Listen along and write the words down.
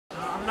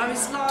I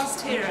was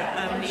last here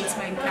at Leeds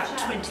Mencap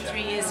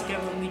 23 years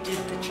ago when we did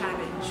the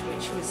challenge,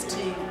 which was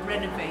to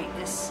renovate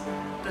this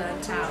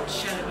burnt out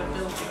shell of a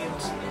building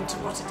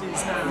into what it is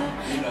now.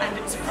 And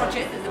it was a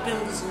project that the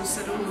builders all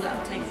said, oh,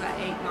 that'll take about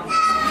 8 months.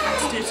 We had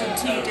to do it in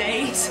 2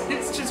 days.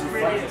 It's just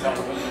brilliant.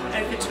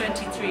 Over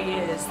 23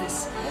 years,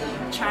 this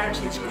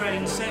charity has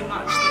grown so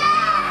much that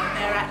now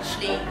they're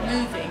actually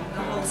moving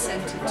the whole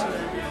centre to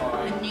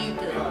a new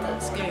build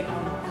that's going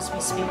on as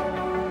we speak.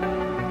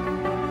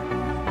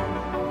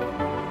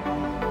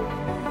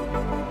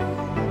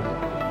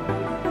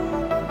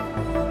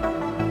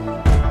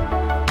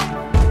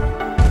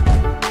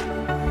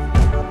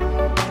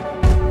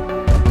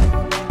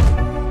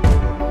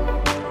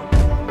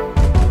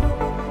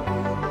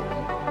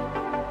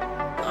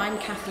 I'm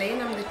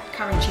Kathleen, I'm the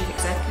current Chief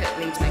Exec at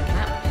Leeds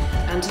Mencap,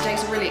 and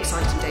today's a really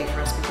exciting day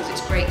for us because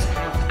it's great to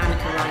have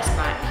Anneka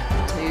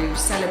back to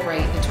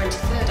celebrate the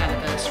 23rd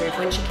anniversary of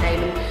when she came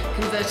and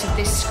converted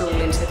this school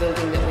into the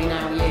building that we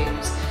now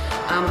use.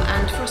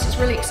 And for us it's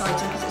really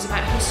exciting because it's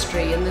about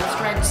history and the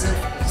threads of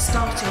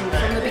starting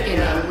from the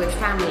beginning with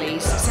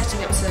families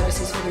setting up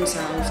services for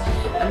themselves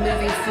and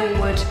moving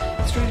forward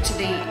through to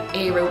the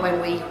era when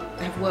we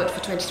have worked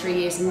for 23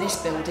 years in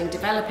this building,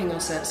 developing our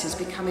services,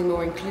 becoming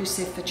more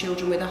inclusive for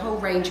children with a whole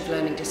range of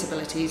learning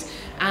disabilities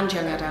and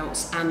young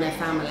adults and their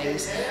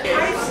families.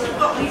 I've still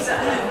got these at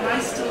home and I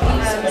still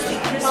use the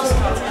Christmas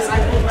cards because I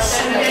bought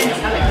so many.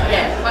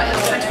 Yeah, but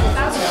it's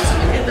 24,000 or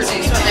something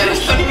produced, so it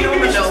was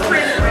phenomenal.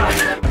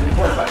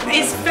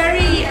 It's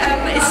very,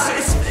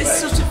 it's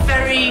sort of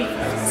very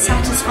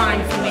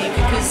satisfying for me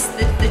because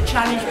the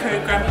challenge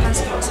programme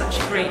has got such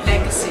a great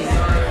legacy.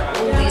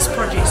 All these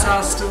projects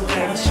are still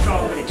going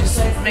strong, but it just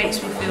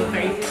makes me feel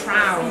very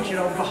proud, you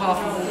know, on behalf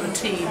of all the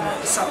team.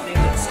 It's something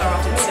that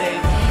started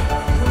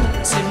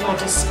so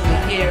modestly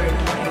here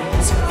and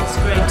it's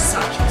grown to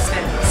such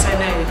extent. So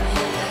no,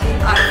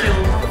 I feel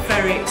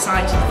very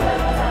excited for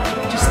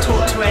them. Just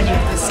talk to any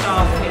of the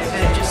staff here,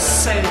 they're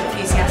just so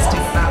enthusiastic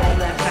about all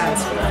their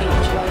plans for the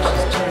future, which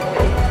is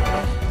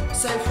terrific.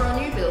 So for our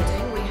new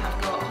building we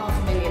have got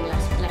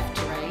 £500,000 left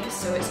to raise,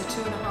 so it's a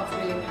 £2.5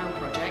 million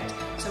project.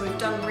 So we've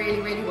done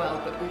really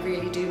well, but we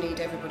really do need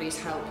everybody's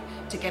help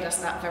to get us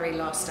that very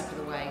last step of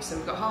the way. So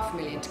we've got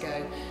 £500,000 to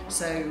go.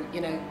 So,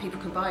 you know,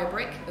 people can buy a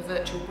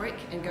virtual brick,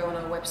 and go on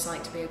our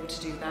website to be able to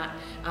do that,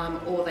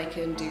 or they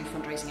can do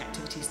fundraising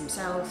activities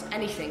themselves.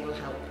 Anything will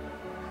help.